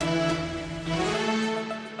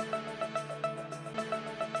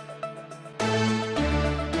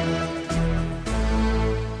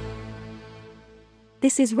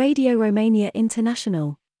This is Radio Romania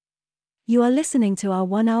International. You are listening to our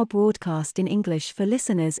one-hour broadcast in English for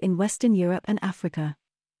listeners in Western Europe and Africa.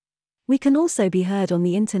 We can also be heard on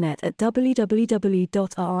the internet at www.rri.ro,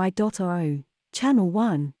 Channel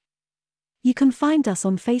 1. You can find us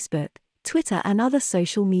on Facebook, Twitter and other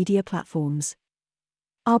social media platforms.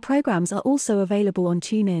 Our programs are also available on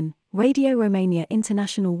TuneIn, Radio Romania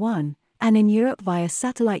International 1, and in Europe via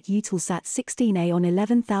satellite Eutelsat 16A on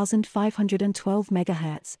 11,512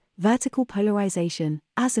 MHz, vertical polarization,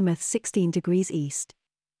 azimuth 16 degrees east.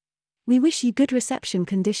 We wish you good reception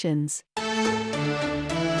conditions.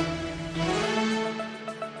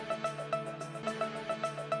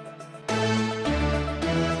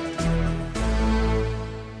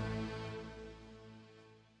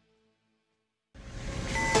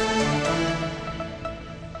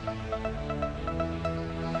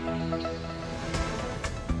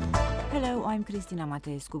 Hello, I'm Cristina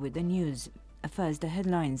Mateescu with the news. First, the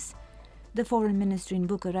headlines. The Foreign Ministry in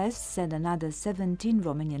Bucharest said another 17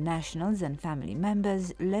 Romanian nationals and family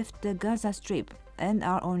members left the Gaza Strip and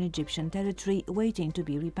are on Egyptian territory waiting to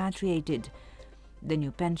be repatriated. The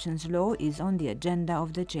new pensions law is on the agenda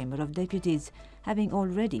of the Chamber of Deputies, having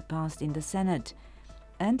already passed in the Senate.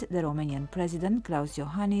 And the Romanian President Klaus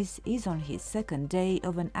Iohannis is on his second day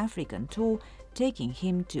of an African tour, taking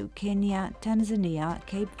him to Kenya, Tanzania,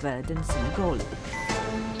 Cape Verde and Senegal.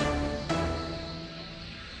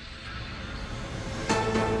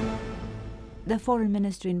 The Foreign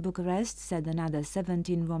Ministry in Bucharest said another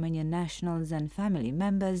 17 Romanian nationals and family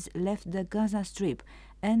members left the Gaza Strip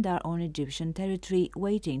and are on Egyptian territory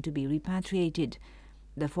waiting to be repatriated.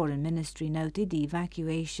 The Foreign Ministry noted the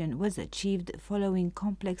evacuation was achieved following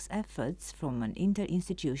complex efforts from an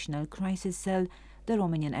interinstitutional crisis cell, the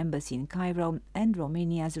Romanian Embassy in Cairo, and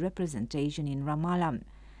Romania's representation in Ramallah.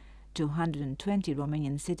 220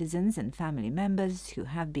 Romanian citizens and family members who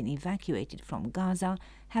have been evacuated from Gaza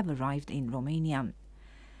have arrived in Romania.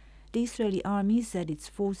 The Israeli army said its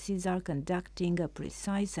forces are conducting a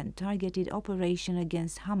precise and targeted operation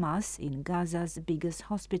against Hamas in Gaza's biggest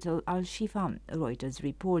hospital, Al-Shifa, Reuters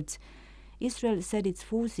reports. Israel said its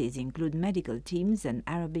forces include medical teams and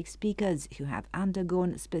Arabic speakers who have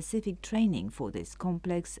undergone specific training for this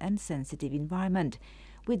complex and sensitive environment,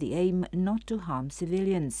 with the aim not to harm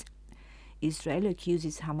civilians. Israel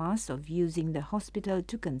accuses Hamas of using the hospital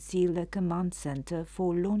to conceal a command center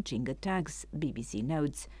for launching attacks, BBC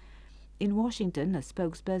notes. In Washington, a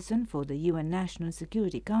spokesperson for the UN National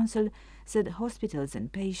Security Council said hospitals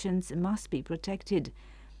and patients must be protected.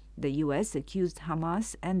 The US accused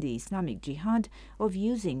Hamas and the Islamic Jihad of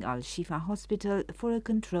using Al-Shifa Hospital for a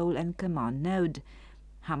control and command node.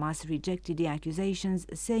 Hamas rejected the accusations,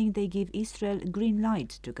 saying they give Israel green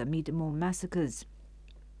light to commit more massacres.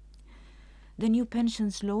 The new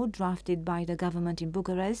pensions law drafted by the government in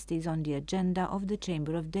Bucharest is on the agenda of the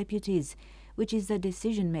Chamber of Deputies, which is the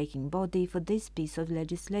decision-making body for this piece of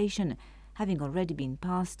legislation, having already been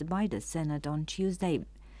passed by the Senate on Tuesday.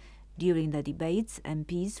 During the debates,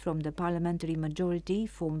 MPs from the parliamentary majority,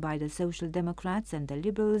 formed by the Social Democrats and the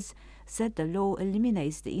Liberals, said the law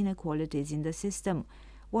eliminates the inequalities in the system,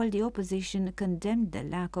 while the opposition condemned the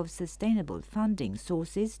lack of sustainable funding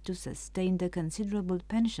sources to sustain the considerable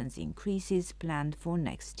pensions increases planned for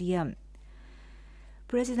next year.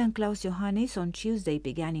 President Klaus Iohannis on Tuesday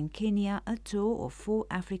began in Kenya a tour of 4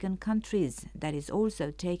 African countries that is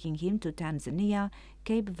also taking him to Tanzania,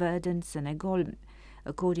 Cape Verde and Senegal.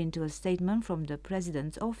 According to a statement from the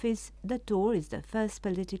President's office, the tour is the first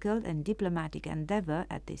political and diplomatic endeavor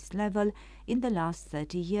at this level in the last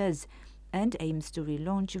 30 years and aims to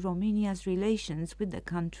relaunch Romania's relations with the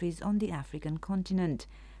countries on the African continent.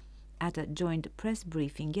 At a joint press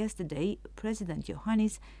briefing yesterday, President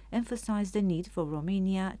Iohannis emphasized the need for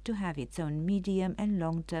Romania to have its own medium and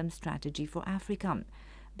long-term strategy for Africa,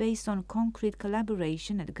 based on concrete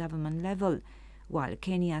collaboration at government level, while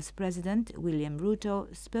Kenya's President William Ruto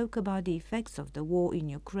spoke about the effects of the war in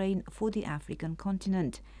Ukraine for the African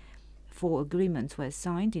continent. 4 agreements were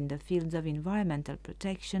signed in the fields of environmental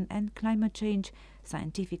protection and climate change,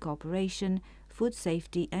 scientific cooperation, food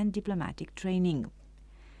safety and diplomatic training.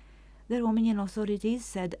 The Romanian authorities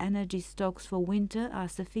said energy stocks for winter are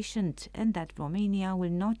sufficient and that Romania will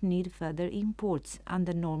not need further imports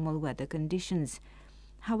under normal weather conditions.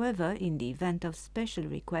 However, in the event of special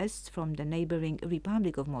requests from the neighbouring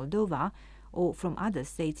Republic of Moldova or from other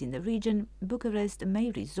states in the region, Bucharest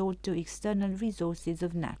may resort to external resources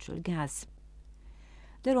of natural gas.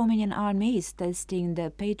 The Romanian army is testing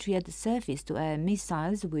the Patriot surface-to-air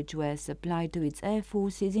missiles which were supplied to its air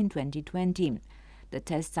forces in 2020. The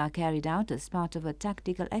tests are carried out as part of a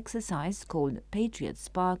tactical exercise called Patriot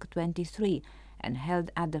Spark 23 and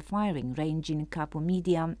held at the firing range in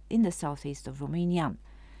Capua in the southeast of Romania.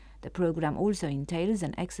 The program also entails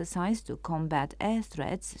an exercise to combat air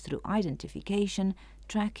threats through identification,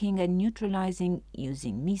 tracking and neutralizing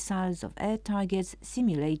using missiles of air targets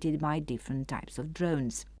simulated by different types of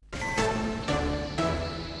drones.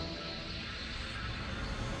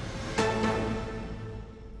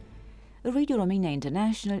 Radio Romania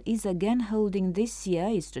International is again holding this year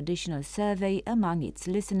its traditional survey among its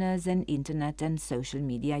listeners and internet and social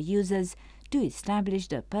media users to establish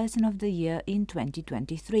the Person of the Year in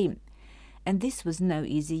 2023. And this was no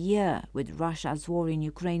easy year, with Russia's war in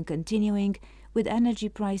Ukraine continuing, with energy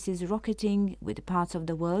prices rocketing, with parts of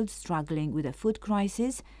the world struggling with a food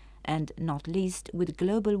crisis, and not least with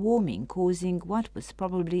global warming causing what was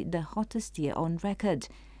probably the hottest year on record.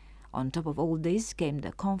 On top of all this came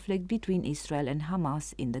the conflict between Israel and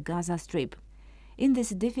Hamas in the Gaza Strip. In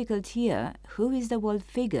this difficult year, who is the world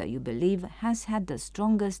figure you believe has had the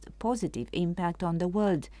strongest positive impact on the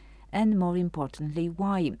world, and more importantly,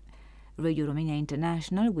 why? Radio Romania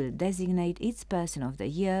International will designate its Person of the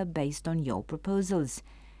Year based on your proposals.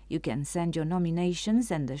 You can send your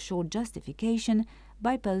nominations and a short justification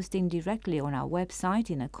by posting directly on our website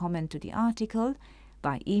in a comment to the article,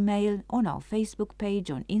 by email, on our Facebook page,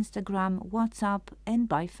 on Instagram, WhatsApp and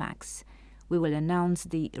by fax. We will announce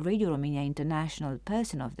the Radio Romania International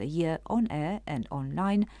Person of the Year on air and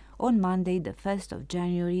online on Monday the 1st of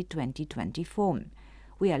January 2024.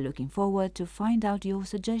 We are looking forward to find out your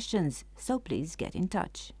suggestions, so please get in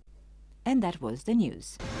touch. And that was the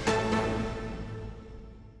news.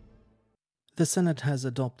 The Senate has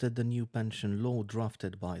adopted the new pension law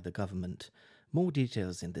drafted by the government. More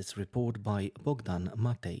details in this report by Bogdan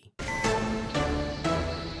Matei.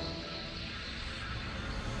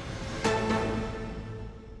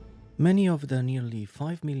 Many of the nearly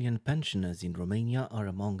 5 million pensioners in Romania are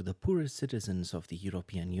among the poorest citizens of the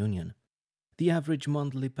European Union. The average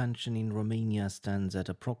monthly pension in Romania stands at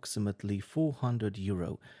approximately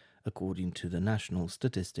 €400, according to the National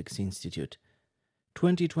Statistics Institute.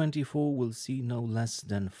 2024 will see no less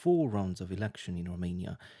than 4 rounds of election in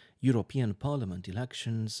Romania: European Parliament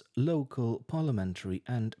elections, local, parliamentary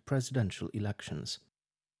and presidential elections.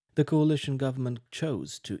 The coalition government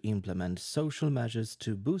chose to implement social measures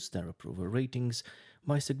to boost their approval ratings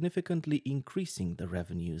by significantly increasing the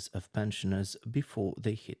revenues of pensioners before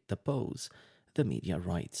they hit the polls, the media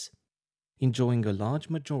writes. Enjoying a large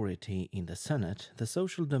majority in the Senate, the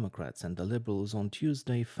Social Democrats and the Liberals on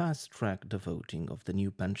Tuesday fast-tracked the voting of the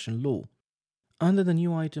new pension law. Under the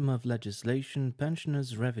new item of legislation,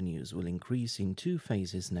 pensioners' revenues will increase in 2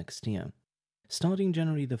 phases next year. Starting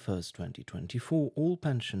January 1st, 2024, all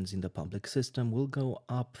pensions in the public system will go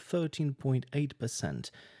up 13.8%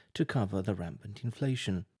 to cover the rampant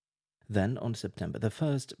inflation. Then, on September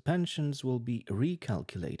 1st, pensions will be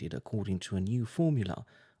recalculated according to a new formula,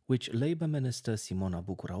 which Labour Minister Simona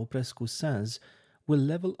Bucura-Oprescu says will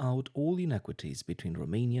level out all inequities between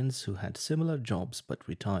Romanians who had similar jobs but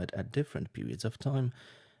retired at different periods of time,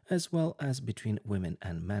 as well as between women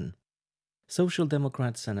and men. Social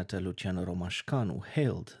Democrat Senator Luciano Romașcanu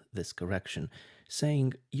hailed this correction,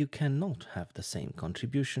 saying you cannot have the same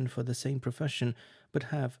contribution for the same profession but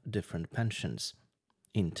have different pensions.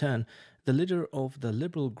 In turn, the leader of the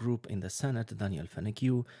Liberal group in the Senate, Daniel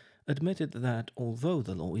Fenechiu, admitted that although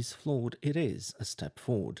the law is flawed, it is a step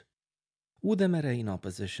forward. UDMR in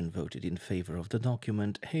opposition voted in favor of the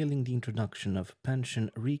document, hailing the introduction of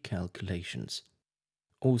pension recalculations.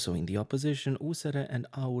 Also in the opposition, USR and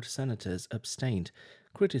AUR senators abstained,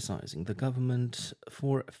 criticizing the government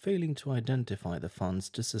for failing to identify the funds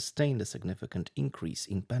to sustain the significant increase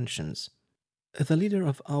in pensions. The leader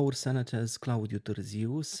of AUR senators, Claudiu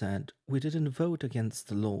Târziu, said, "We didn't vote against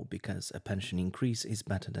the law because a pension increase is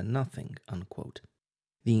better than nothing," unquote.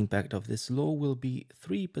 The impact of this law will be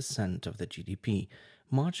 3% of the GDP,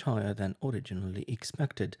 much higher than originally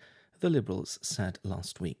expected, the Liberals said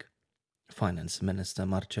last week. Finance Minister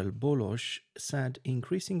Marcel Boloș said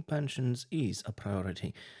increasing pensions is a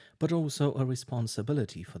priority, but also a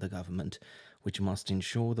responsibility for the government, which must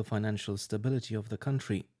ensure the financial stability of the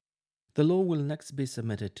country. The law will next be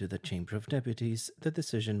submitted to the Chamber of Deputies, the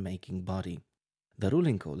decision-making body. The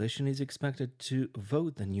ruling coalition is expected to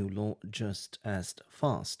vote the new law just as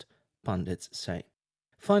fast, pundits say.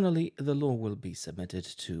 Finally, the law will be submitted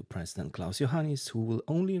to President Klaus Iohannis, who will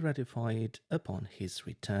only ratify it upon his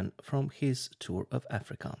return from his tour of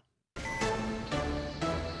Africa.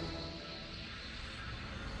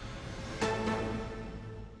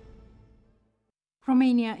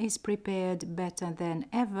 Romania is prepared better than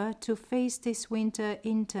ever to face this winter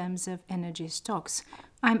in terms of energy stocks.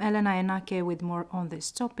 I'm Elena Enache with more on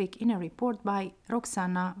this topic in a report by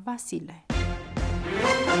Roxana Vasile.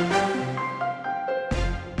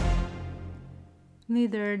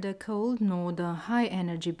 Neither the cold nor the high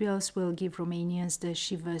energy bills will give Romanians the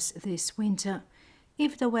shivers this winter.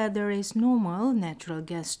 If the weather is normal, natural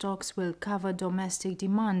gas stocks will cover domestic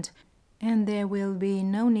demand, and there will be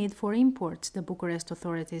no need for imports, the Bucharest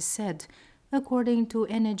authorities said. According to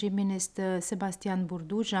Energy Minister Sebastian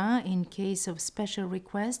Burduja, in case of special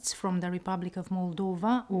requests from the Republic of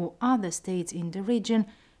Moldova or other states in the region,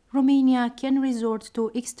 Romania can resort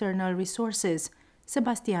to external resources.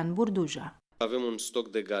 Sebastian Burduja. Avem un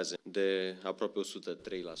stoc de gaze de aproape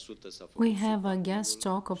 103%. We have a gas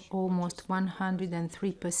stock of almost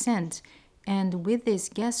 103%, and with this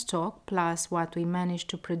gas stock, plus what we managed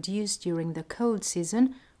to produce during the cold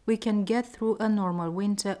season, we can get through a normal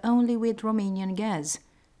winter only with Romanian gas.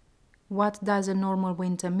 What does a normal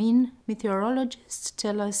winter mean? Meteorologists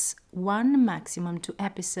tell us 1 maximum 2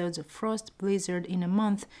 episodes of frost blizzard in a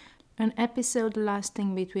month, an episode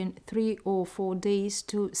lasting between 3 or 4 days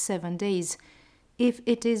to 7 days. If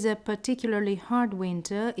it is a particularly hard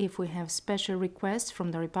winter, if we have special requests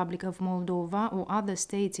from the Republic of Moldova or other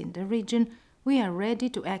states in the region, we are ready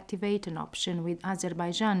to activate an option with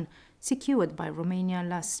Azerbaijan, secured by Romania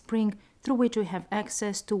last spring, through which we have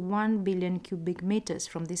access to 1 billion cubic meters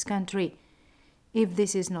from this country. If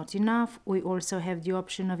this is not enough, we also have the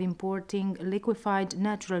option of importing liquefied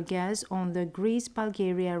natural gas on the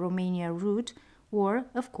Greece-Bulgaria-Romania route or,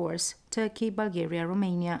 of course,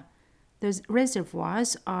 Turkey-Bulgaria-Romania. Those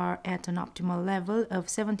reservoirs are at an optimal level of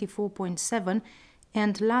 74.7,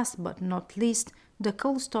 and last but not least, the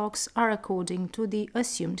coal stocks are according to the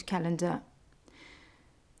assumed calendar.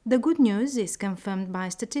 The good news is confirmed by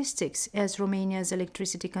statistics, as Romania's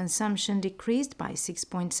electricity consumption decreased by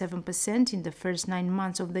 6.7% in the first 9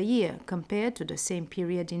 months of the year compared to the same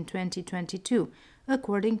period in 2022,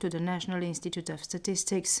 according to the National Institute of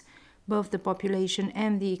Statistics. Both the population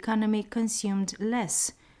and the economy consumed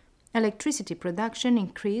less. Electricity production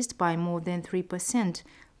increased by more than 3%,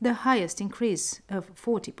 the highest increase of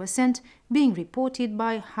 40% being reported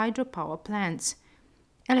by hydropower plants.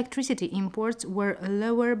 Electricity imports were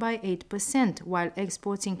lower by 8%, while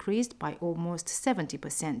exports increased by almost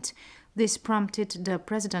 70%. This prompted the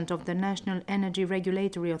president of the National Energy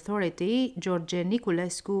Regulatory Authority, George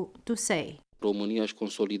Niculescu, to say, România își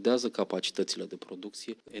consolidează capacitățile de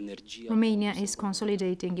producție, energia. Romania is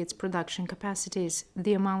consolidating its production capacities.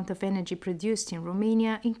 The amount of energy produced in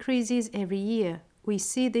Romania increases every year. We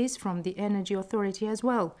see this from the Energy Authority as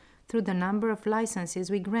well, through the number of licenses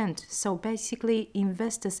we grant, so basically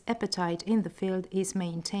investors' appetite in the field is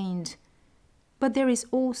maintained. But there is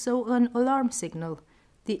also an alarm signal.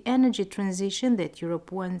 The energy transition that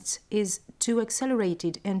Europe wants is too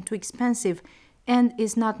accelerated and too expensive, and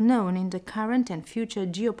is not known in the current and future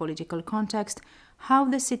geopolitical context how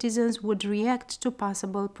the citizens would react to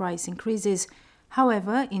possible price increases.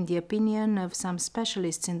 However, in the opinion of some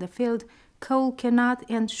specialists in the field, coal cannot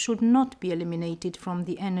and should not be eliminated from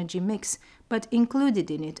the energy mix, but included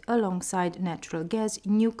in it alongside natural gas,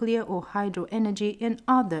 nuclear or hydro energy and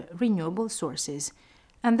other renewable sources.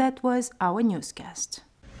 And that was our newscast.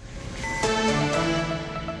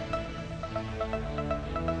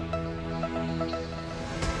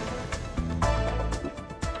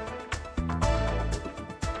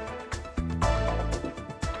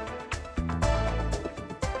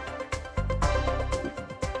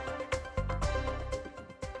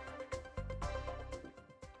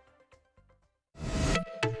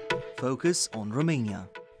 Focus on Romania.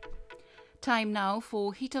 Time now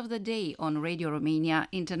for Hit of the Day on Radio Romania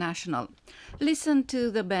International. Listen to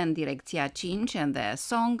the band Direcția 5 and their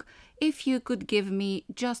song If You Could Give Me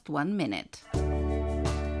Just 1 Minute.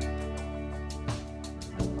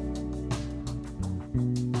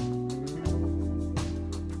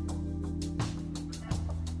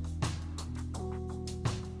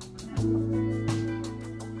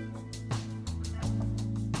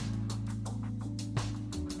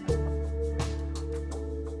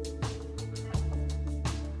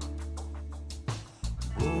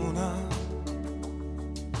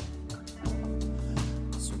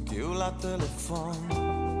 La telefon,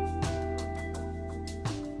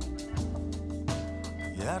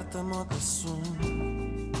 iartă-mă că sun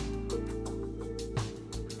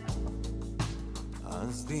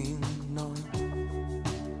azi din nou.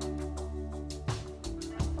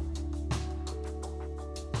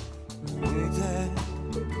 Uite,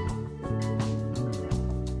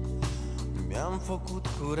 mi-am făcut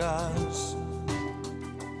curaj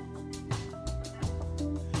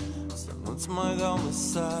să nu-ți mai dau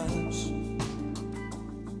mesaj.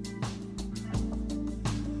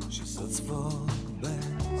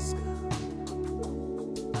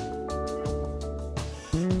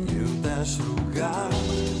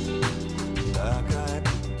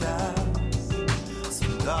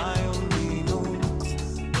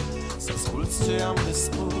 am de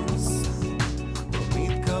spus,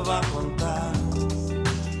 promit că va conta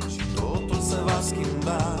și totul se va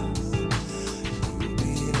schimba.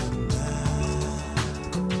 Iubirea mea,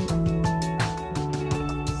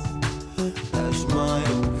 te-aș mai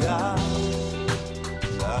ruga,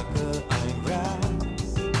 dacă ai vrea,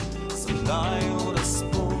 să-mi dai un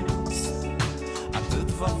răspuns, atât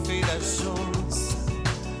va fi de ajuns.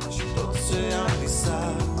 Și tot ce am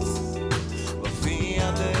visat va fi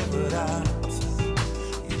adevărat,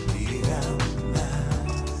 iubirea mea.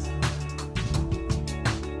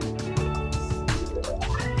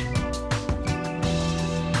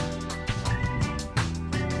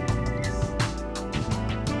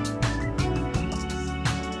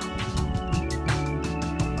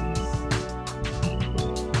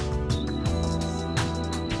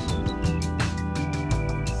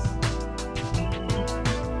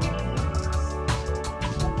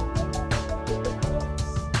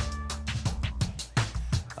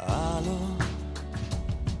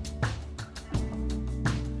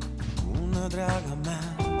 Draga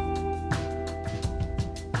mea,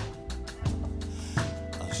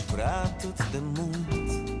 aș vrea atât de mult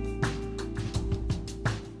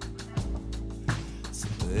să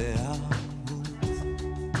te aud.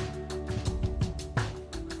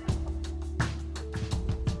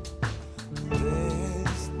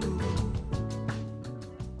 Vezi tu, credeam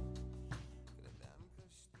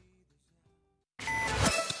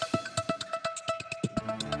că știi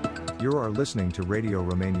deja. You are listening to Radio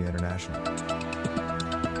Romania International.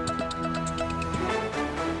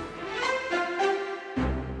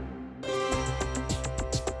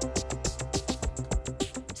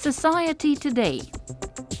 Society Today.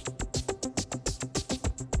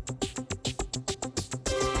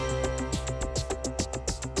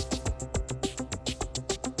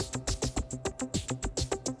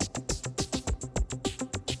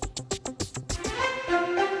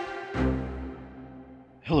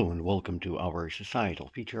 Hello and welcome to our societal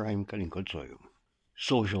feature. I'm Kalin Kotsoyu.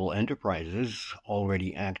 Social enterprises,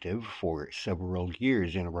 already active for several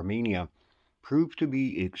years in Romania, proved to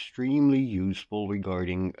be extremely useful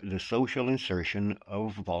regarding the social insertion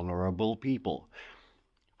of vulnerable people.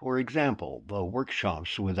 For example, the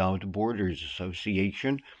Workshops Without Borders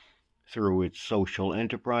Association, through its social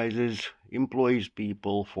enterprises, employs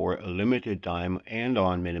people for a limited time and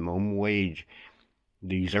on minimum wage.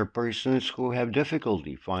 These are persons who have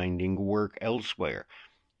difficulty finding work elsewhere.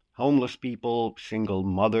 Homeless people, single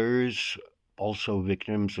mothers, also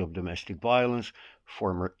victims of domestic violence,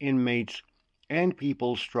 former inmates, and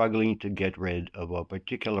people struggling to get rid of a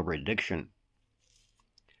particular addiction.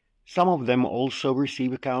 Some of them also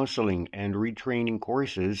receive counseling and retraining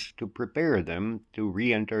courses to prepare them to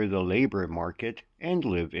re-enter the labor market and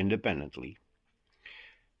live independently.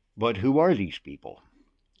 But who are these people?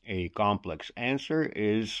 A complex answer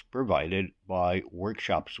is provided by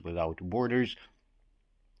Workshops Without Borders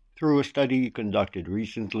through a study conducted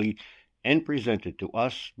recently and presented to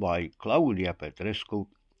us by Claudia Petrescu,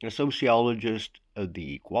 a sociologist at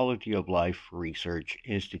the Quality of Life Research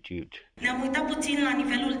Institute. Ne-am uitat puțin la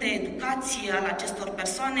nivelul de educație al acestor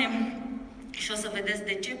persoane și o să vedeți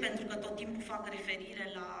de ce, pentru că tot timpul fac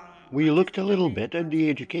referire la... We looked a little bit at the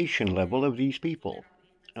education level of these people.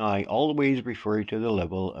 I always refer to the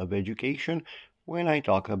level of education when I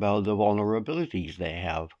talk about the vulnerabilities they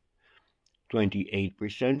have.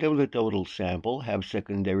 28% of the total sample have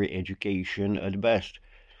secondary education at best.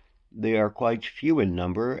 They are quite few in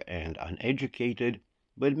number and uneducated,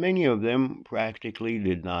 but many of them practically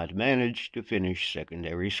did not manage to finish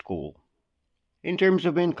secondary school. In terms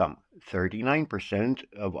of income, 39%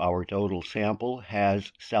 of our total sample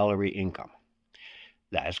has salary income.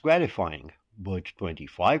 That's gratifying, but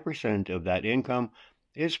 25% of that income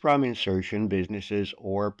is from insertion businesses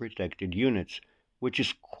or protected units, which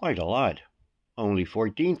is quite a lot. Only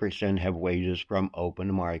 14% have wages from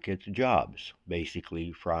open market jobs,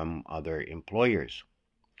 basically from other employers.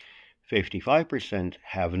 55%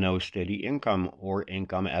 have no steady income or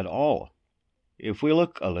income at all. If we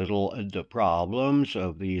look a little at the problems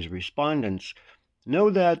of these respondents, know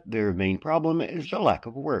that their main problem is the lack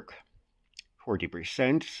of work.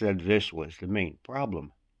 40% said this was the main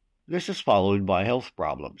problem. This is followed by health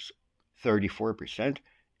problems, 34%,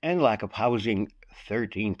 and lack of housing,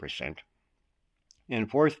 13%. In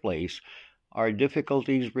fourth place are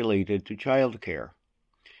difficulties related to childcare.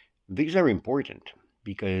 These are important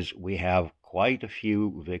because we have quite a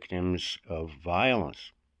few victims of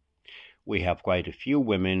violence. We have quite a few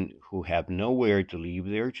women who have nowhere to leave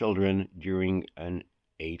their children during an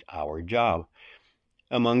 8-hour job.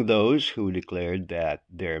 Among those who declared that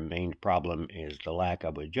their main problem is the lack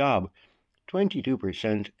of a job,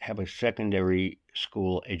 22% have a secondary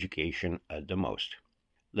school education at the most.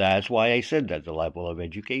 That's why I said that the level of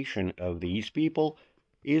education of these people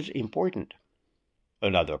is important.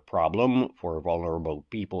 Another problem for vulnerable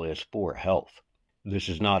people is poor health. This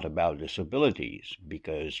is not about disabilities,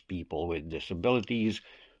 because people with disabilities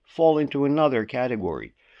fall into another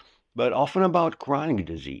category, but often about chronic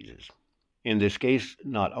diseases. In this case,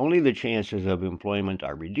 not only the chances of employment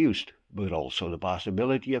are reduced, but also the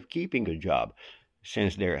possibility of keeping a job,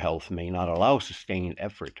 since their health may not allow sustained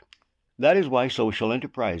effort. That is why social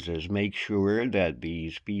enterprises make sure that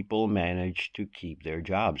these people manage to keep their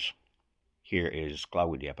jobs. Here is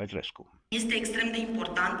Claudia Petrescu. Este extrem de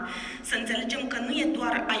important să înțelegem că nu e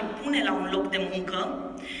doar a-i pune la un loc de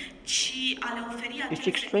muncă, ci a le oferi acele It's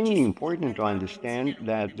extremely important to understand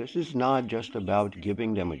that this is not just about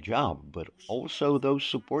giving them a job, but also those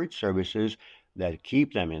support services that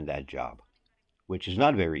keep them in that job, which is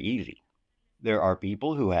not very easy. There are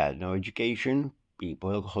people who had no education,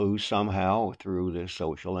 people who somehow, through the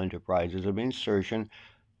social enterprises of insertion,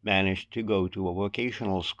 managed to go to a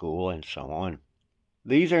vocational school, and so on.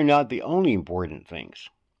 These are not the only important things.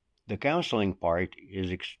 The counseling part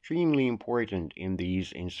is extremely important in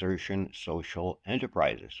these insertion social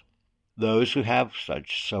enterprises. Those who have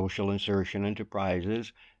such social insertion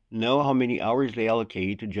enterprises know how many hours they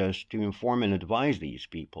allocate just to inform and advise these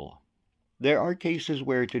people. There are cases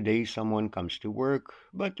where today someone comes to work,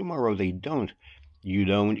 but tomorrow they don't. You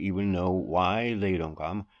don't even know why they don't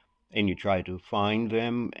come, and you try to find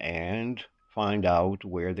them and find out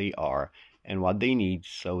where they are and what they need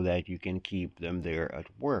so that you can keep them there at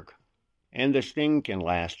work. And this thing can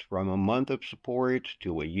last from a month of support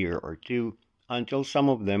to a year or two until some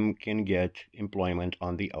of them can get employment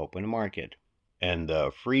on the open market. And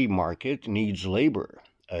the free market needs labor,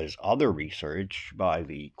 as other research by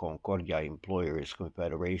the Concordia Employers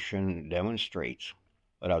Confederation demonstrates.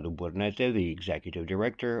 Radu Burnete, the executive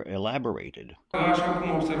director, elaborated. Așa cum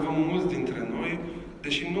observăm mulți dintre noi,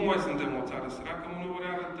 deși nu mai suntem o țară săracă, uneori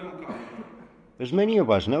arătăm ca As many of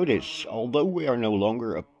us notice, although we are no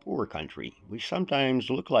longer a poor country, we sometimes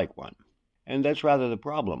look like one. And that's rather the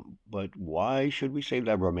problem. But why should we say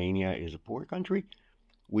that Romania is a poor country?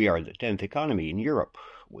 We are the 10th economy in Europe.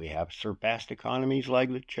 We have surpassed economies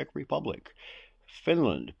like the Czech Republic,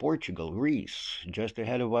 Finland, Portugal, Greece. Just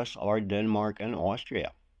ahead of us are Denmark and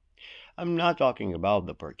Austria. I'm not talking about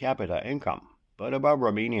the per capita income, but about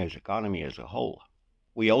Romania's economy as a whole.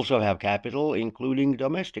 We also have capital, including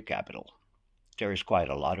domestic capital. There is quite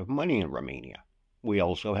a lot of money in Romania. We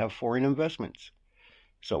also have foreign investments.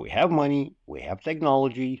 So we have money, we have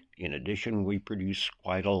technology. In addition, we produce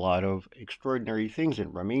quite a lot of extraordinary things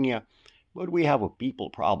in Romania, but we have a people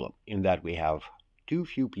problem in that we have too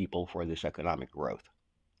few people for this economic growth.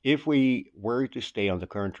 If we were to stay on the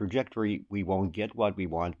current trajectory, we won't get what we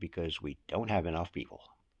want because we don't have enough people.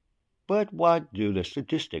 But what do the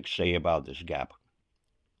statistics say about this gap?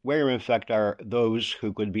 Where in fact are those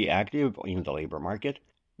who could be active in the labor market?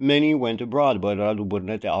 Many went abroad, but Radu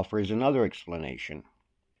Burnete offers another explanation.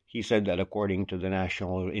 He said that according to the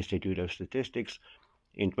National Institute of Statistics,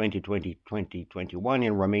 in 2020-2021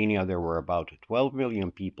 in Romania there were about 12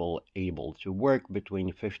 million people able to work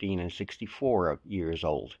between 15 and 64 years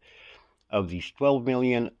old. Of these 12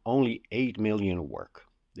 million, only 8 million work.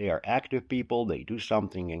 They are active people, they do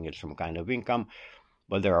something and get some kind of income,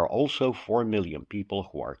 but there are also 4 million people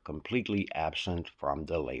who are completely absent from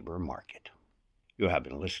the labor market. You have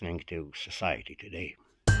been listening to Society Today.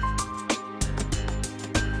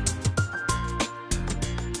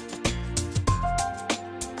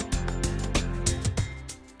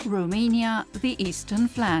 Romania, the eastern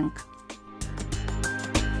flank.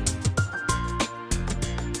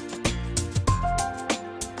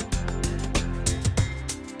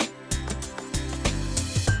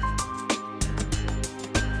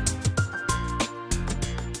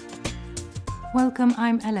 Welcome,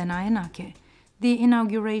 I'm Elena Enache. The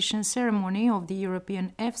inauguration ceremony of the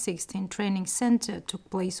European F-16 Training Center took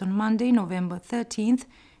place on Monday, November 13th,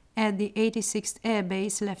 at the 86th Air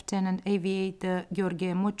Base Lieutenant Aviator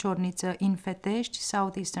Gheorghe Mociorniță in Fetești,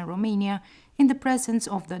 southeastern Romania, in the presence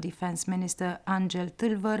of the Defense Minister Angel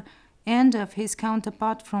Tâlvăr and of his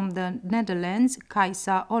counterpart from the Netherlands,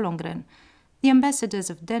 Kajsa Ollongren. The ambassadors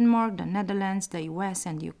of Denmark, the Netherlands, the US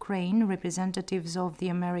and Ukraine, representatives of the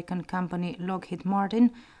American company Lockheed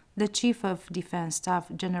Martin, the Chief of Defense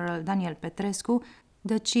Staff General Daniel Petrescu,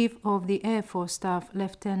 the Chief of the Air Force Staff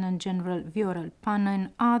Lieutenant General Viorel Pană, and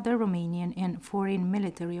other Romanian and foreign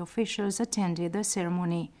military officials attended the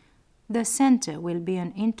ceremony. The center will be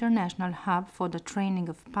an international hub for the training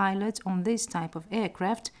of pilots on this type of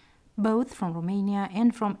aircraft, both from Romania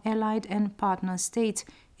and from allied and partner states,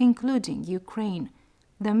 including Ukraine.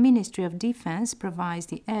 The Ministry of Defense provides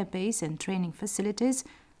the airbase and training facilities,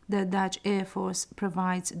 the Dutch Air Force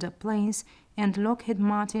provides the planes, and Lockheed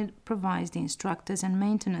Martin provides the instructors and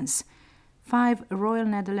maintenance. 5 Royal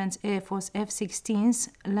Netherlands Air Force F-16s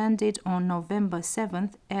landed on November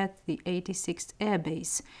 7th at the 86th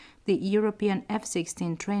Airbase. The European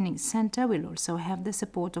F-16 Training Center will also have the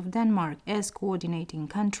support of Denmark as coordinating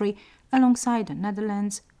country alongside the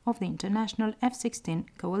Netherlands of the International F-16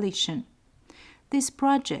 Coalition. This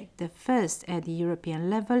project, the first at the European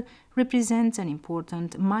level, represents an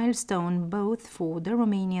important milestone both for the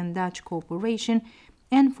Romanian-Dutch cooperation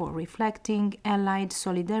and for reflecting Allied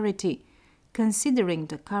solidarity. Considering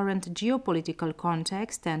the current geopolitical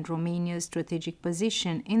context and Romania's strategic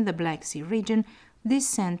position in the Black Sea region, this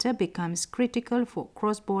center becomes critical for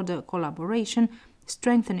cross-border collaboration,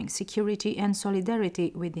 strengthening security and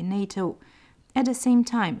solidarity within NATO. At the same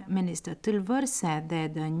time, Minister Tâlvăr said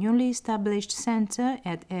that the newly established center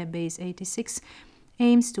at Airbase 86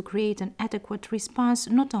 aims to create an adequate response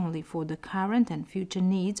not only for the current and future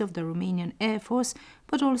needs of the Romanian Air Force,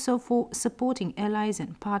 but also for supporting allies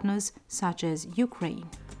and partners such as Ukraine.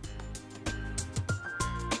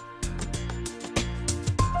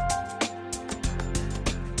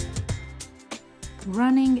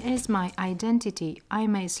 Running is my identity. I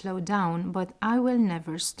may slow down, but I will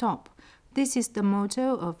never stop. This is the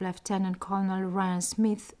motto of Lieutenant Colonel Ryan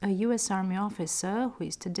Smith, a U.S. Army officer who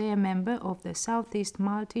is today a member of the Southeast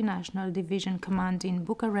Multinational Division Command in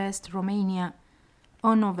Bucharest, Romania.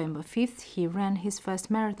 On November 5th, he ran his first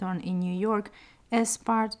marathon in New York as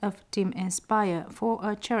part of Team Inspire for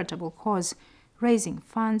a charitable cause, raising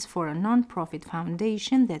funds for a non-profit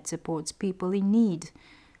foundation that supports people in need.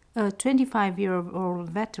 A 25-year-old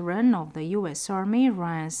veteran of the U.S. Army,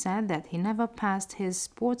 Ryan said that he never passed his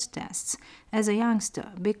sports tests as a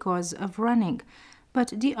youngster because of running, but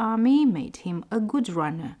the Army made him a good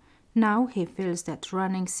runner. Now he feels that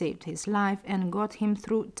running saved his life and got him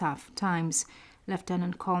through tough times.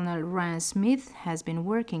 Lieutenant Colonel Ryan Smith has been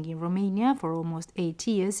working in Romania for almost 8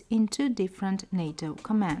 years in 2 different NATO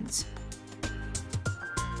commands.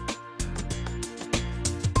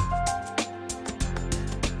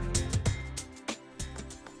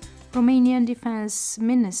 Romanian Defense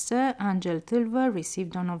Minister Angel Tâlvăr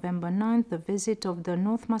received on November 9th the visit of the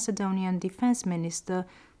North Macedonian Defense Minister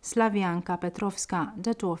Slavianka Petrovska.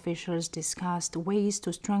 The 2 officials discussed ways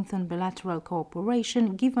to strengthen bilateral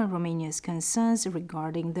cooperation given Romania's concerns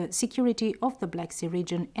regarding the security of the Black Sea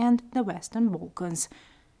region and the Western Balkans.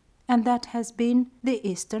 And that has been the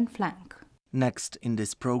Eastern Flank. Next in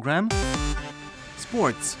this program,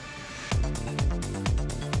 sports.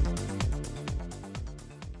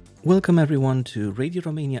 Welcome everyone to Radio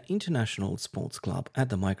Romania International Sports Club. At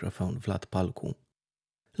the microphone, Vlad Palcu.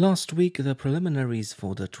 Last week, the preliminaries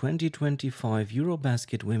for the 2025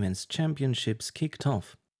 Eurobasket Women's Championships kicked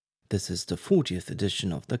off. This is the 40th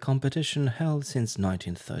edition of the competition held since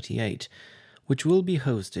 1938, which will be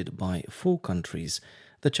hosted by 4 countries,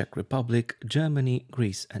 the Czech Republic, Germany,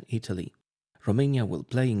 Greece and Italy. Romania will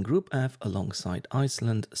play in Group F alongside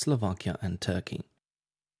Iceland, Slovakia and Turkey.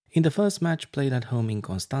 In the first match played at home in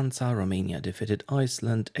Constanța, Romania defeated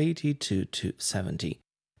Iceland 82-70.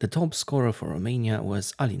 The top scorer for Romania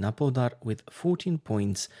was Alina Podar with 14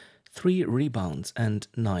 points, 3 rebounds and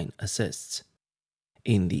 9 assists.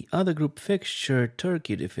 In the other group fixture,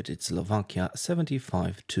 Turkey defeated Slovakia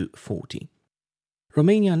 75-40.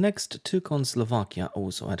 Romania next took on Slovakia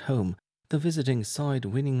also at home, the visiting side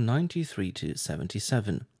winning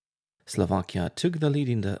 93-77. Slovakia took the lead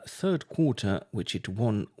in the third quarter, which it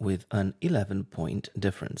won with an 11-point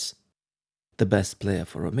difference. The best player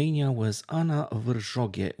for Romania was Ana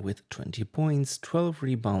Vârjoghe with 20 points, 12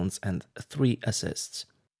 rebounds and 3 assists.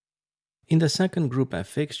 In the second Group F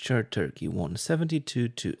fixture, Turkey won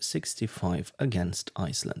 72-65 against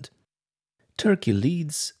Iceland. Turkey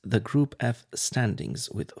leads the Group F standings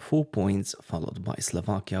with 4 points, followed by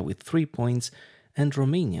Slovakia with 3 points, and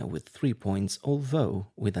Romania with 3 points, although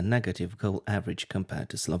with a negative goal average compared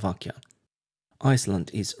to Slovakia.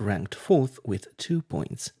 Iceland is ranked 4th with 2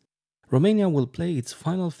 points. Romania will play its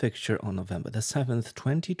final fixture on November 7th,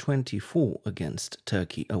 2024 against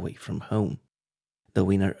Turkey away from home. The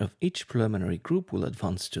winner of each preliminary group will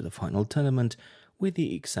advance to the final tournament, with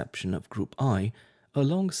the exception of Group I,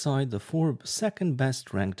 alongside the 4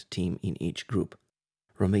 second-best ranked team in each group.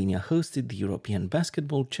 Romania hosted the European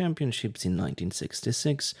Basketball Championships in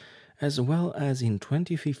 1966, as well as in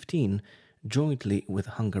 2015, jointly with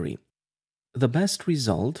Hungary. The best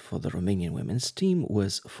result for the Romanian women's team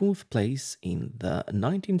was fourth place in the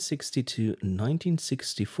 1962,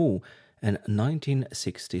 1964 and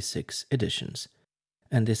 1966 editions.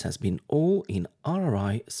 And this has been all in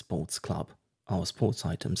RRI Sports Club. Our sports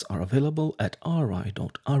items are available at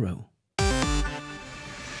rri.ro.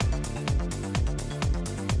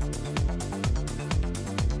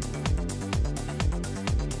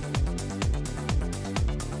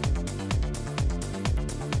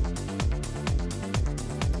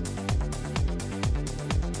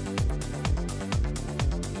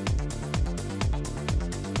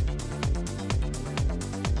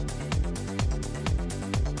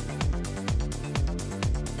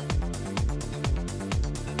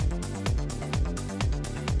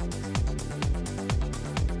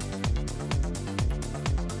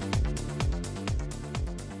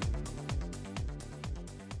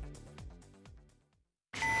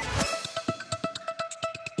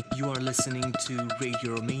 You are listening to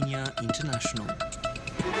Radio Romania International.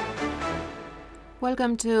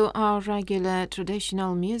 Welcome to our regular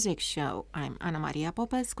traditional music show. I'm Ana Maria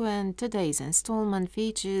Popescu, and today's installment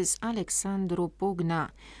features Alexandru Pugna,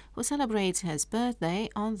 who celebrates his birthday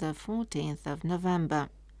on the 14th of November.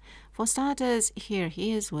 For starters, here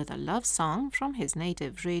he is with a love song from his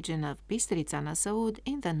native region of Bistrița Năsăud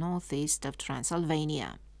in the northeast of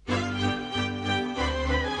Transylvania.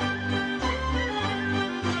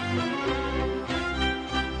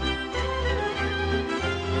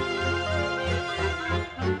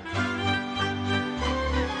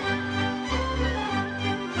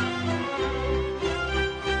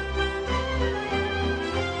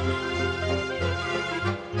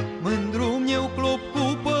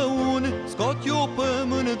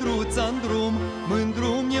 Mândruța-n drum,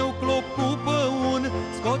 mândrum eu clop cu păun,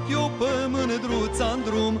 scot eu pe mândruța-n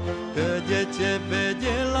drum, că de ce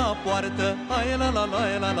vede la poartă, ai la la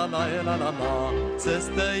la la la la la la la, să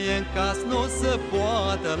stăie în cas n-o să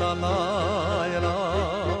poată, la la la.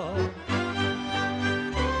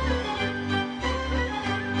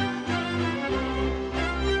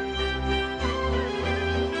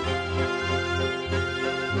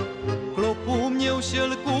 Clopul meu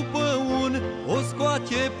și-l cu păun, o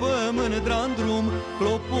scoate pe mândra-n drum,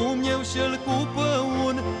 clopul meu și-l cu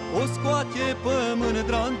păun, o scoate pe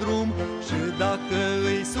mândra-n drum, și dacă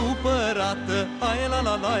îi supărată, ai la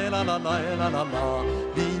la la la la la la la la,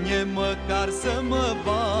 bine măcar să mă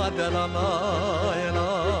vadă, la la la.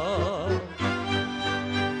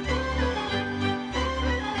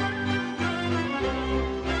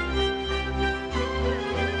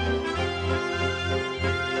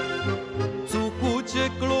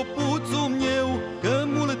 Clopuțul meu, că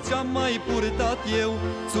mult ți-am mai purtat eu,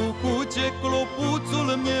 țucuce clopuțul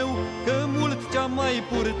meu, că mult ți-am mai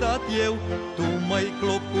purtat eu, tu mai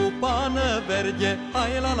clop cu pană verde,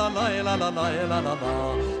 ai la la la la la la la la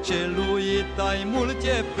la, și lui tai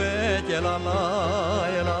multe fete, la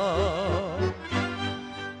la la.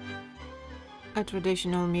 A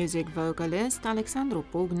traditional music vocalist, Alexandru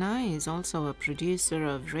Pugna is also a producer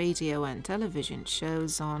of radio and television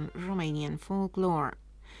shows on Romanian folklore.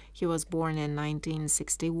 He was born in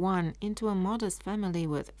 1961 into a modest family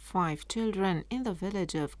with 5 children in the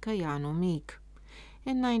village of Căianu Mic.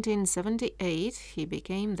 In 1978, he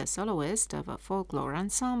became the soloist of a folklore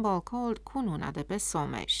ensemble called Cununa de pe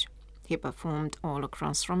Someș. He performed all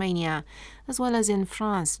across Romania, as well as in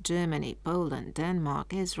France, Germany, Poland,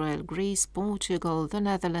 Denmark, Israel, Greece, Portugal, the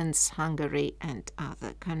Netherlands, Hungary, and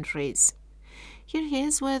other countries. Here he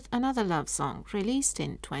is with another love song released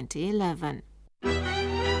in 2011.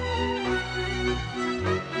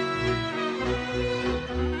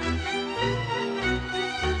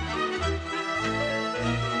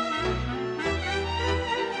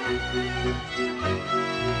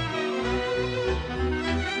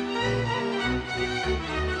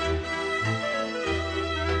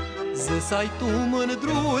 Să ai tu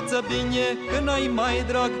mândruță bine, că n-ai mai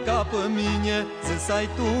drag ca pe mine. Să ai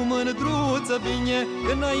tu mândruță bine,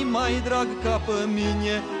 că n-ai mai drag ca pe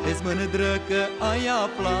mine. Vezi mândră că ai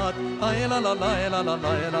aflat, ai la la la la la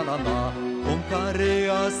la la la la, om care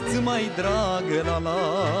azi mai dragă, la la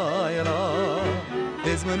la.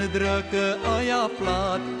 Vezi mândră că ai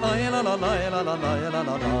aflat, ai la la la la la la la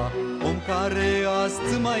la la, om care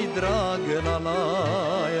azi mai dragă, la la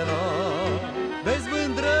la. Vezi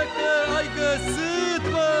mândră că ai găsit,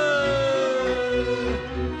 mă,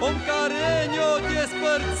 om care ne-o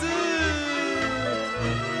despărțit.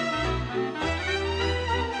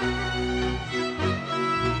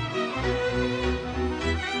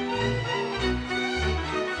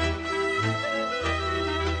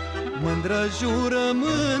 Mândră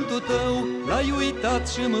jurământul tău, l-ai uitat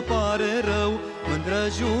și-mi pare rău. Mândră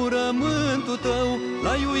jurământul tău,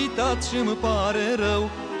 l-ai uitat și-mi pare rău.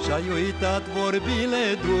 Și-ai uitat vorbile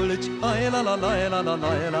dulci, ai la la la la la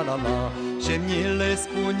la la la la. Și mi le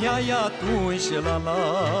spuneai atunci, la la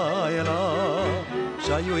la.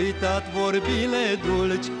 Și-ai uitat vorbile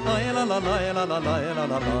dulci, ai la la la la la la la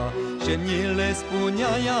la la. Și mi le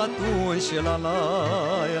spuneai atunci, la la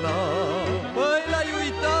la. Păi l-ai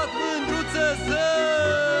uitat, mândruță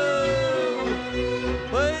zău.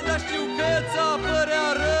 Păi dar știu că ți-a părea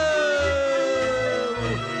rău.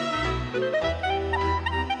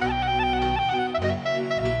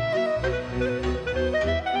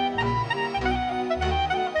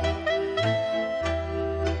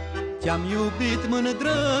 Te-am iubit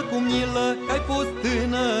mândră cu milă, că-ai fost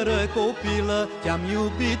tânără copilă. Te-am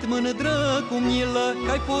iubit mândră cu milă,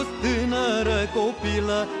 că-ai fost tânără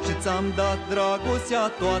copilă. Și ți-am dat dragostea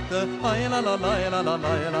toată, ai la la la la la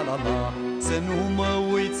la la la la. Să nu mă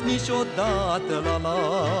uiți niciodată, la la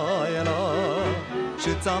la.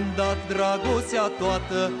 Și ți-am dat dragostea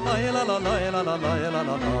toată, ai la la la la la la la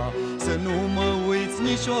la la. Să nu mă uiți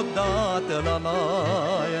niciodată, la la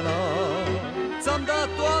la. Ți-am dat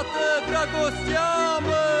toată dragostea,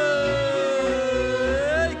 măi,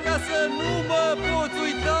 ca să nu mă poți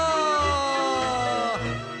uita.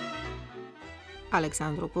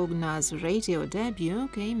 Alexandru Pugna's radio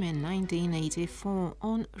debut came in 1984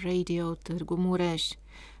 on Radio Târgu Mureș,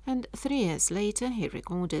 and 3 years later he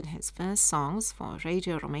recorded his first songs for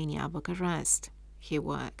Radio Romania Bucharest. He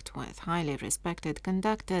worked with highly respected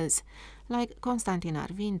conductors like Constantin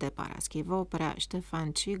Arvinde, Paraschiv Oprea,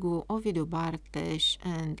 Ștefan Cigu, Ovidiu Barteș,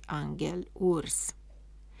 and Angel Urs.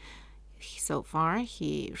 So far,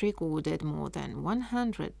 he recorded more than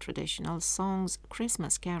 100 traditional songs,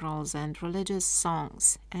 Christmas carols, and religious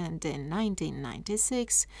songs, and in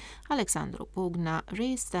 1996, Alexandru Pugna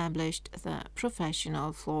re-established the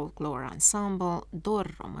professional folklore ensemble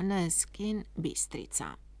Dor Românesc in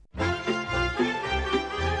Bistrița.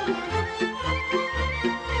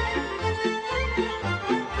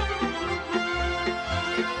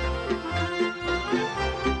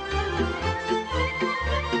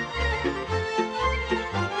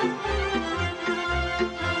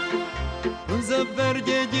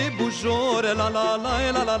 Verde de bujore, la la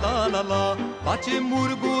la la la la la la. Face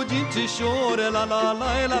murgu din cișore, la la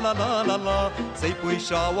la la la la la la. Să-i pui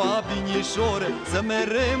șaua binișore, să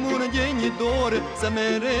merem un genidor, să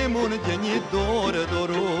merem un genidor,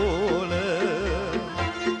 dorule.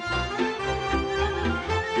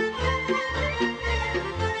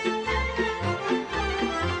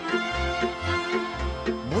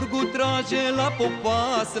 Trage la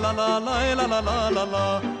popas, la la la la la la la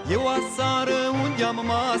la. Eu asară unde-am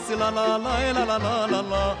mas, la la la la la la la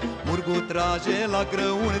la. Murgu trage la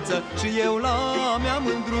grăunță și eu la mea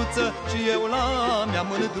mândruță, și eu la mea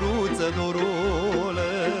mândruță,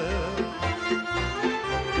 dorule.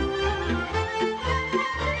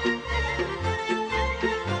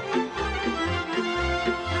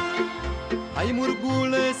 Hai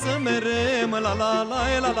murgule să merem, la la la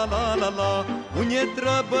la la la la la. Unde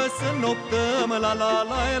trebuie să noptăm, la la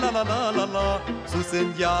la la la la la la. Sus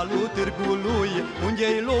în dealul târgului,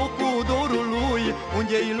 unde-i locul dorului,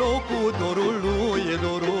 unde-i locul dorului,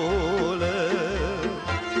 dorule.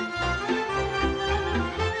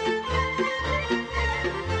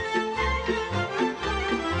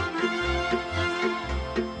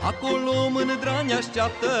 Acolo mândra ne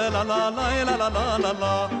așteaptă, la la la la la la la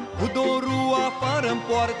la. Cu dorul afară-n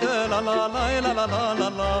poartă, la la la la la la la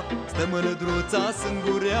la. Stă mândruța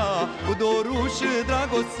sângurea, cu dorul și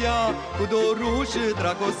dragostea, cu dorul și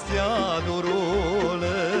dragostea,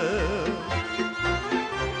 dorule.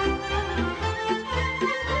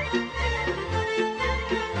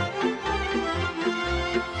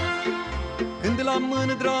 La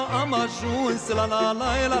mândra am ajuns, la la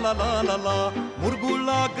la la la la la la. Murgul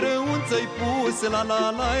la grăunță-i pus, la la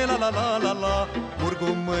la la la la la la.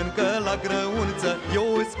 Murgul mâncă la grăunță,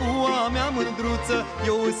 eu-s cu a mea mândruță,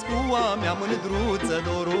 eu-s cu a mea mândruță,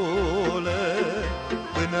 dorule.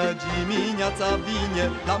 Până dimineața vine,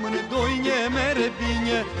 la mândoi ne mere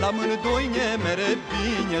bine, la mândoi ne mere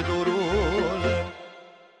bine, dorule.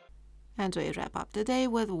 And we wrap up the day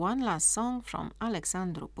with one last song from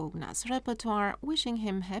Alexandru Pugna's repertoire, wishing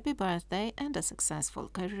him happy birthday and a successful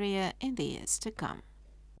career in the years to come.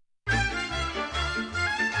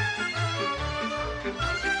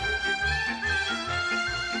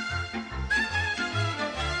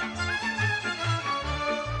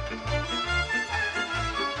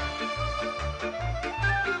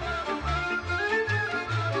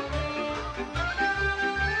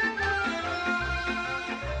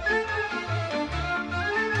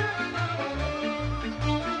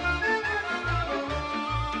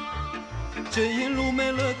 Ce-i în lume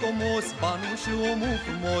lăcomos, banul și omul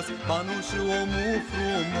frumos, banul și omul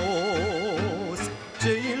frumos.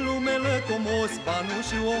 Ce-i în lume lăcomos, banul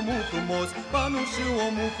și omul frumos, banul și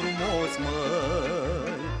omul frumos,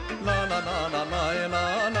 măi. La la la la la la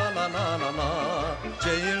la la la la la.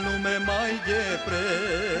 Ce-i în lume mai de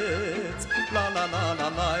preț, la la la la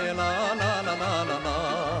la la la la la la la.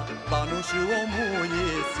 Banul și omul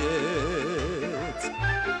ieseți.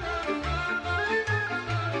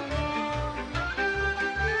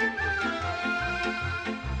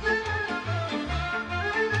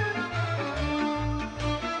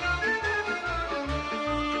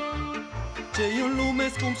 Ce-i în lume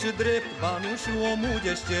scump și drept, banul și omul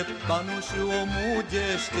deștept, banul și omul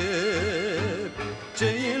deștept.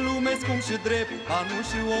 Ce-i în lume scump și drept, banul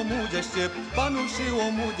și omul deștept, banul și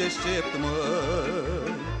omul deștept,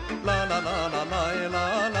 măi. La la la la la la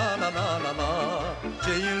la la la la la.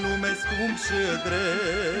 Ce-i în lume scump și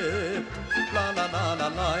drept, la la la la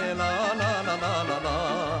la la la la la la la.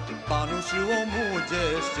 Banul și omul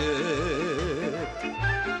deștept.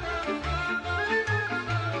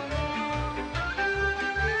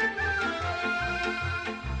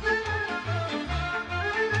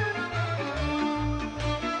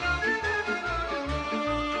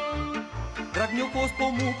 Drag mi-a fost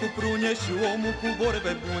omul cu prune și omul cu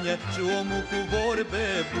vorbe bune, și omul cu vorbe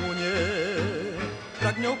bune.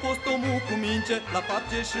 Drag mi-a fost omul cu mince, la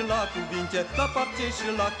fapte și la cuvinte, la fapte și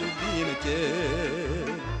la cuvinte.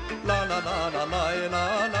 La la la la la la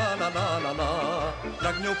la la la la la.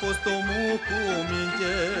 Drag mi-a fost omul cu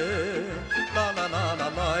minte, la la la la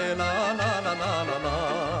la la la la la la la.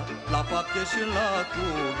 La fapte și la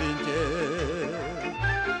cuvinte.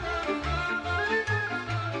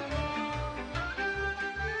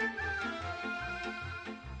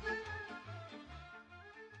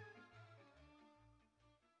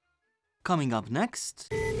 Coming up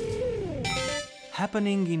next,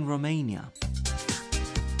 happening in Romania.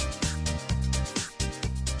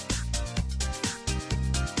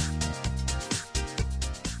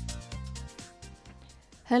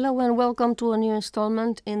 Hello and welcome to a new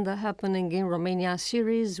installment in the Happening in Romania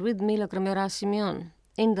series with Mila Crămera-Simion.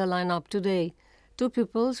 In the lineup today, two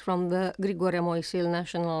pupils from the Grigore Moisil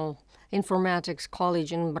National Informatics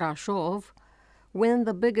College in Brașov win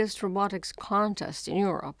the biggest robotics contest in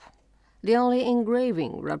Europe. The only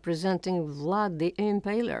engraving representing Vlad the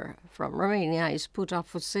Impaler from Romania is put up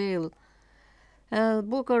for sale.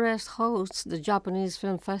 Bucharest hosts the Japanese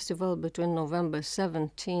Film Festival between November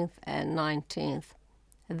 17th and 19th.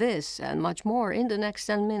 This and much more in the next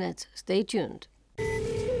 10 minutes. Stay tuned.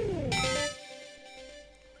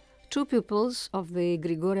 Two pupils of the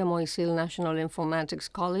Grigore Moisil National Informatics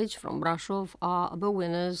College from Brașov are the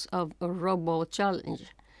winners of a Robo Challenge,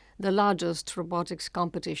 the largest robotics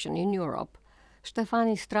competition in Europe.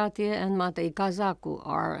 Ștefani Stratie and Matei Kazaku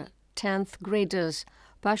are 10th graders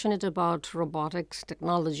passionate about robotics,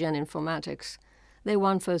 technology and informatics. They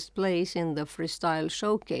won first place in the Freestyle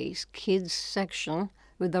Showcase Kids section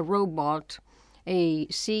with a robot, a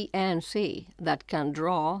CNC that can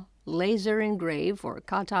draw, laser engrave or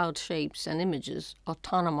cut out shapes and images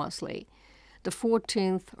autonomously. The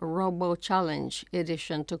 14th Robo Challenge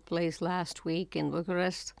edition took place last week in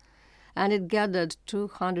Bucharest, and it gathered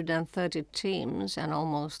 230 teams and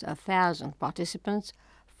almost 1,000 participants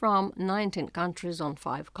from 19 countries on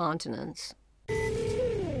 5 continents.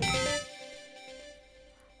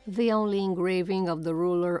 The only engraving of the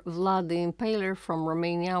ruler Vlad the Impaler from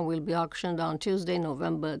Romania will be auctioned on Tuesday,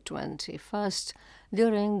 November 21st.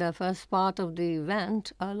 During the first part of the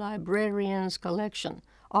event, a librarian's collection,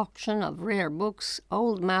 auction of rare books,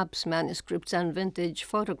 old maps, manuscripts, and vintage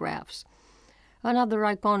photographs. Another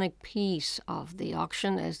iconic piece of the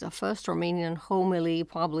auction is the first Romanian homily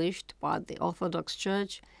published by the Orthodox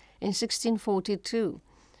Church in 1642.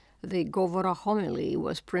 The Govora homily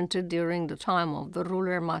was printed during the time of the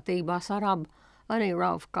ruler Matei Basarab, an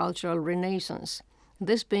era of cultural renaissance,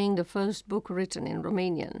 this being the first book written in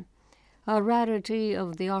Romanian. A rarity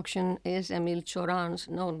of the auction is Emil Cioran's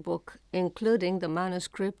notebook, including the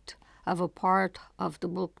manuscript of a part of the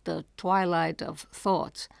book The Twilight of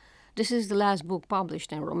Thoughts. This is the last book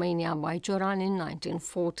published in Romania by Cioran in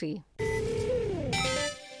 1940.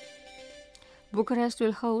 Bucharest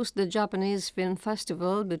will host the Japanese Film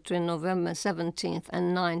Festival between November 17th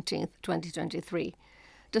and 19th, 2023.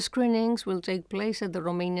 The screenings will take place at the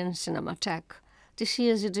Romanian Cinematheque. This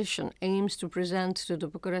year's edition aims to present to the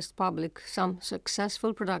Bucharest public some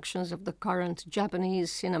successful productions of the current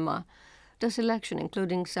Japanese cinema, the selection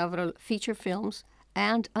including several feature films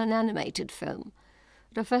and an animated film.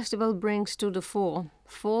 The festival brings to the fore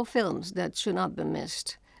 4 films that should not be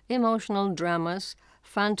missed: emotional dramas,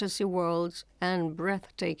 fantasy worlds, and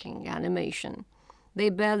breathtaking animation. They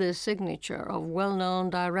bear the signature of well-known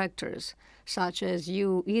directors such as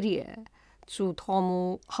Yu Irie,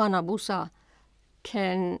 Tsutomu Hanabusa,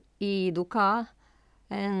 Ken Iiduka,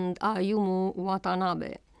 and Ayumu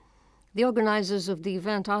Watanabe. The organizers of the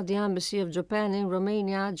event are the Embassy of Japan in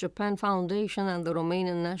Romania, Japan Foundation, and the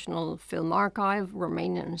Romanian National Film Archive,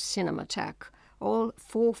 Romanian Cinematheque. All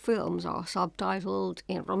 4 films are subtitled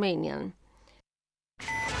in Romanian.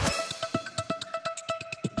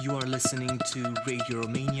 You are listening to Radio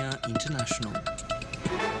Romania International.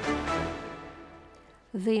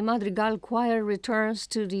 The Madrigal Choir returns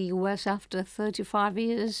to the U.S. after 35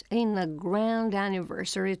 years in a grand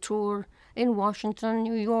anniversary tour in Washington,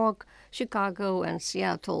 New York, Chicago, and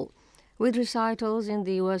Seattle, with recitals in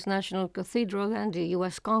the U.S. National Cathedral and the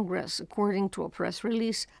U.S. Congress, according to a press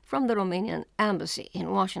release from the Romanian Embassy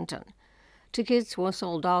in Washington. Tickets were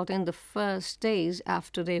sold out in the first days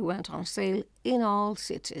after they went on sale in all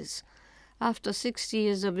cities. After 60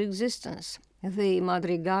 years of existence, the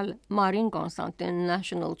Madrigal Marin Constantin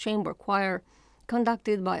National Chamber Choir,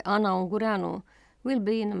 conducted by Ana Ungureanu, will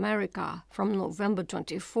be in America from November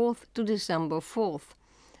 24th to December 4th.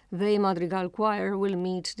 The Madrigal Choir will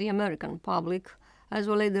meet the American public, as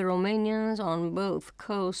well as the Romanians on both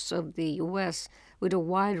coasts of the U.S., with a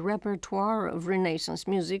wide repertoire of Renaissance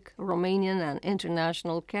music, Romanian and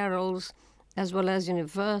international carols, as well as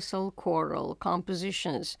universal choral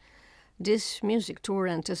compositions. This music tour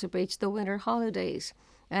anticipates the winter holidays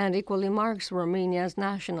and equally marks Romania's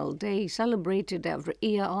National Day, celebrated every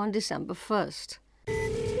year on December 1st.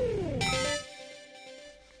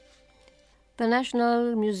 The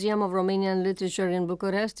National Museum of Romanian Literature in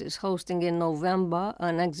Bucharest is hosting in November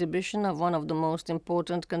an exhibition of one of the most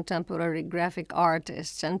important contemporary graphic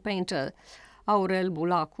artists and painter, Aurel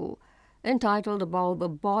Bulacu, entitled About the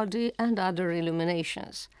Body and Other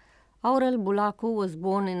Illuminations. Aurel Bulacu was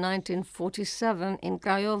born in 1947 in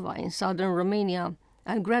Craiova, in southern Romania,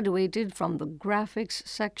 and graduated from the graphics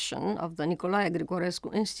section of the Nicolae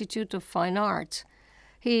Grigorescu Institute of Fine Arts.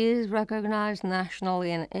 He is recognized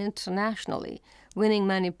nationally and internationally, winning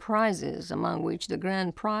many prizes, among which the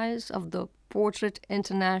Grand Prize of the Portrait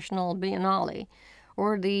International Biennale,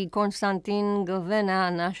 or the Constantin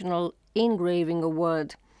Găvenea National Engraving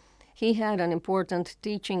Award. He had an important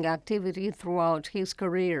teaching activity throughout his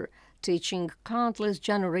career, teaching countless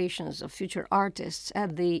generations of future artists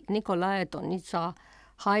at the Nicolae Tonița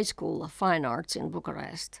High School of Fine Arts in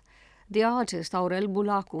Bucharest. The artist Aurel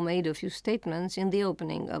Bulacu made a few statements in the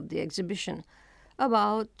opening of the exhibition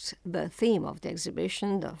about the theme of the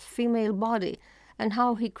exhibition, the female body, and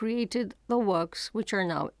how he created the works which are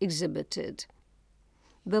now exhibited.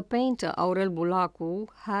 The painter Aurel Bulacu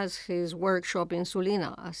has his workshop in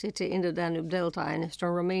Sulina, a city in the Danube Delta in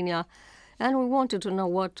eastern Romania, and we wanted to know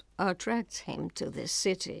what attracts him to this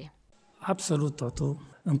city. Absolut totul.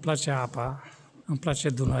 Îmi place apa, îmi place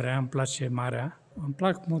Dunărea, îmi place marea. Îmi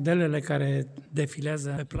plac modelele care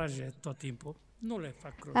defilează pe plaje tot timpul.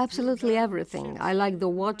 Absolutely everything. I like the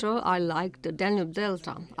water, I like the Danube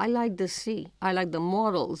Delta, I like the sea, I like the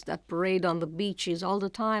models that parade on the beaches all the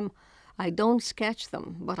time. I don't sketch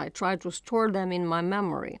them, but I try to store them in my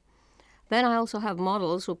memory. Then I also have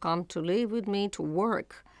models who come to live with me to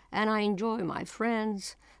work, and I enjoy my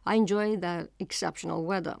friends. I enjoy the exceptional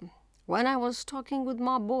weather. When I was talking with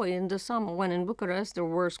my boy in the summer, when in Bucharest there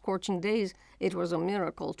were scorching days, it was a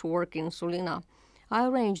miracle to work in Sulina. I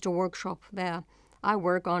arranged a workshop there. I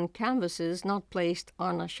work on canvases not placed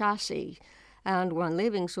on a chassis, and when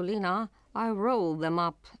leaving Sulina, I roll them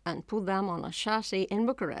up and put them on a chassis in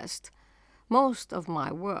Bucharest. Most of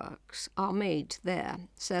my works are made there,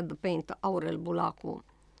 said the painter Aurel Bulacu.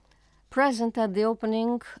 Present at the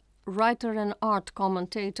opening, writer and art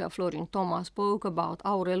commentator Florin Toma spoke about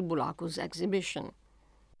Aurel Bulacu's exhibition.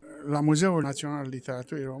 La Muzeul Național al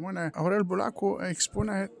Literaturii Române, Aurel Bulacu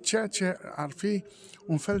expune ceea ce ar fi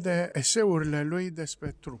un fel de eseurile lui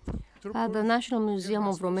despre trup. At the National Museum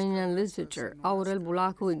of Romanian Literature, Aurel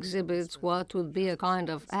Bulacu exhibits what would be a kind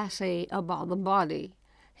of essay about the body.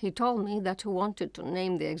 He told me that he wanted to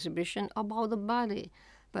name the exhibition About the Body,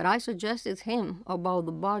 but I suggested him About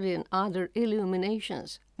the Body and Other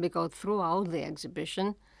Illuminations, because throughout the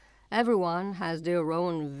exhibition, everyone has their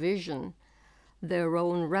own vision, their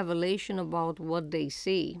own revelation about what they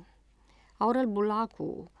see. Aurel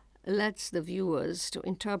Bulacu lets the viewers to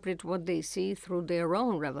interpret what they see through their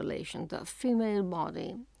own revelation, the female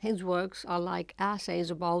body. His works are like essays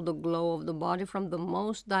about the glow of the body from the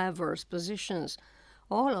most diverse positions.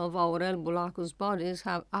 All of Aurel Bulacu's bodies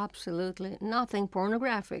have absolutely nothing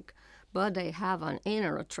pornographic, but they have an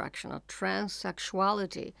inner attraction, a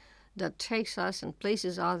transsexuality, that takes us and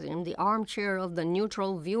places us in the armchair of the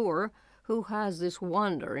neutral viewer who has this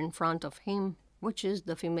wonder in front of him, which is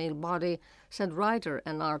the female body, said writer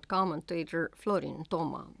and art commentator Florin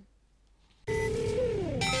Toma.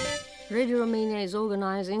 Radio Romania is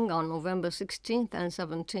organizing on November 16th and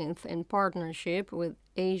 17th in partnership with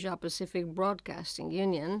Asia Pacific Broadcasting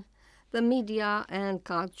Union the Media and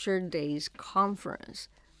Culture Days Conference,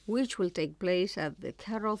 which will take place at the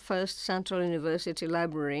Carol First Central University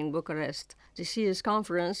Library in Bucharest. This year's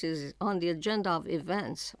conference is on the agenda of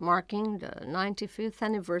events marking the 95th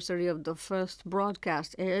anniversary of the first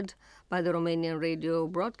broadcast aired by the Romanian Radio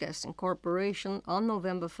Broadcasting Corporation on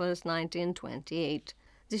November 1st, 1928.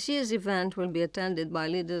 This year's event will be attended by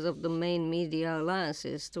leaders of the main media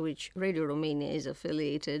alliances to which Radio Romania is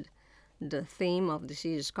affiliated. The theme of this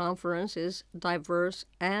year's conference is Diverse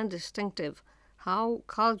and Distinctive: How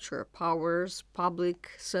Culture Powers Public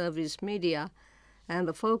Service Media, and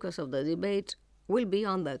the focus of the debate will be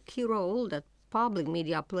on the key role that public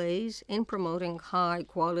media plays in promoting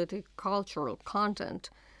high-quality cultural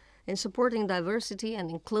content, in supporting diversity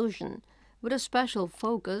and inclusion, with a special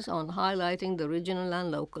focus on highlighting the regional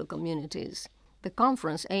and local communities. The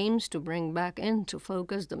conference aims to bring back into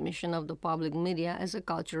focus the mission of the public media as a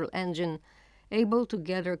cultural engine, able to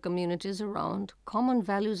gather communities around common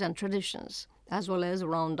values and traditions, as well as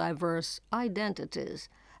around diverse identities,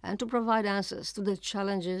 and to provide answers to the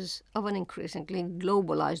challenges of an increasingly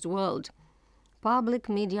globalized world. Public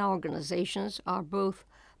media organizations are both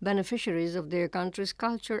beneficiaries of their country's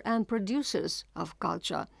culture and producers of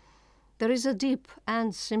culture. There is a deep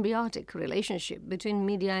and symbiotic relationship between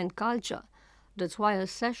media and culture. That's why a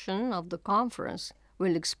session of the conference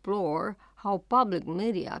will explore how public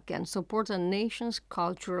media can support a nation's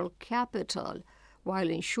cultural capital while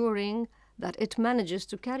ensuring that it manages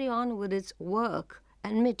to carry on with its work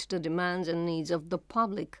and meet the demands and needs of the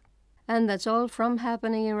public. And that's all from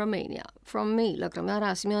happening in Romania. From me,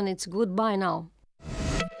 Lăcrămioara Simeon, it's goodbye now.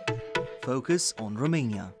 Focus on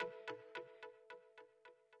Romania.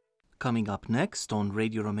 Coming up next on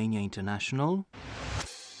Radio Romania International,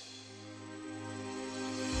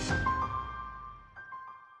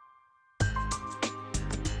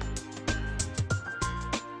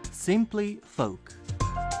 Simply Folk.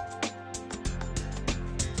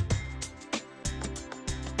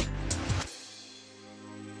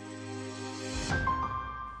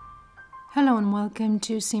 Hello and welcome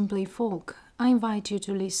to Simply Folk. I invite you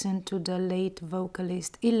to listen to the late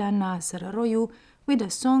vocalist Ilana Sărăroiu with a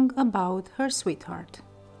song about her sweetheart.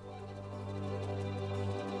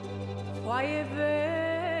 Foaie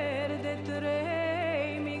verde,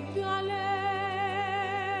 trei migdale,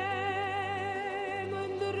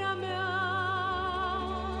 mândra mea,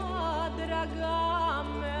 draga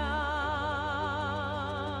mea.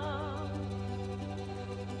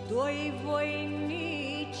 Doi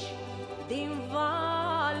voinici din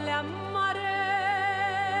Valea Mare,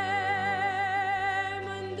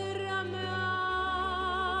 mândra mea,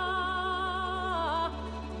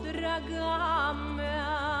 draga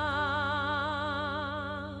mea.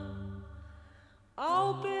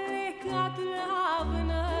 Au plecat la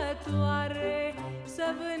vânătoare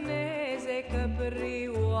să vâneze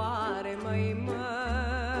căprioare, măi, măi.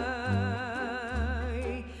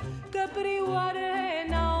 Căprioare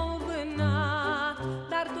n-au vânat,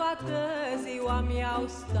 dar toată ziua mi-au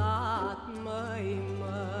stat, măi,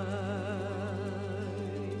 măi.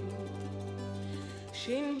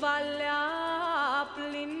 Și-n valea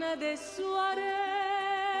plină de soare,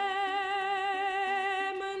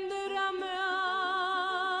 mândra mea,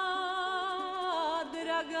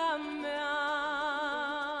 draga mea,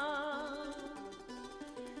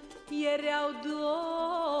 erau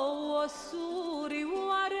două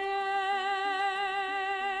surioare,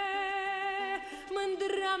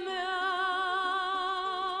 mândra mea,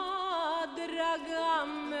 draga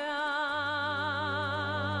mea.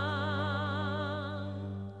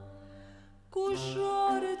 Cu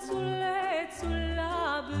șorțulețul la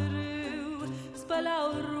brâu spălau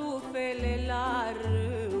rufele la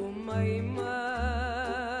râu, măi, măi.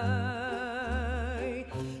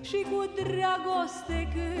 Și cu dragoste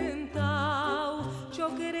cântau,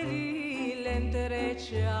 ciocările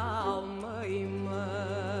întreceau, măi, măi.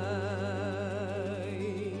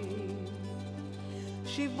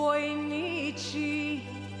 Și voinicii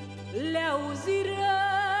le-auziră,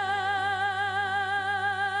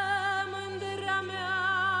 mândra mea,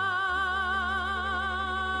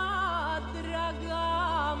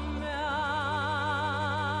 draga mea.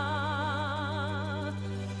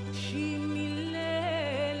 Și mi le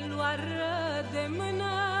luară de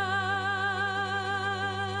mână,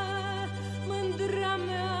 mândra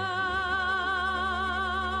mea,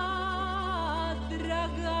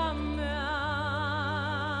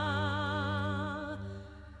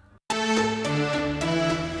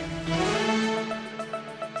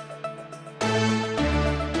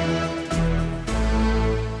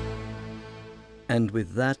 And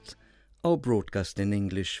with that, our broadcast in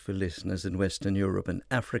English for listeners in Western Europe and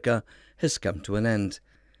Africa has come to an end.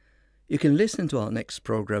 You can listen to our next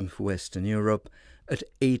program for Western Europe at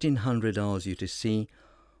 1800 hours UTC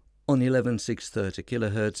on 11630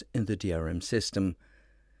 kHz in the DRM system.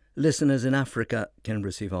 Listeners in Africa can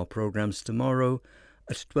receive our programs tomorrow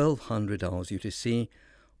at 1200 hours UTC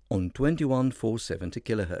on 21470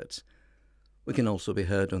 kHz. We can also be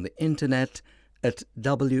heard on the internet at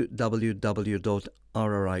www.rri.ro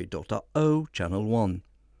Channel 1.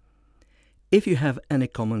 If you have any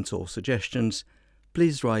comments or suggestions,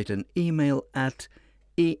 please write an email at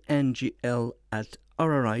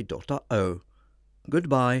engl@rri.ro.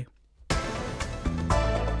 Goodbye.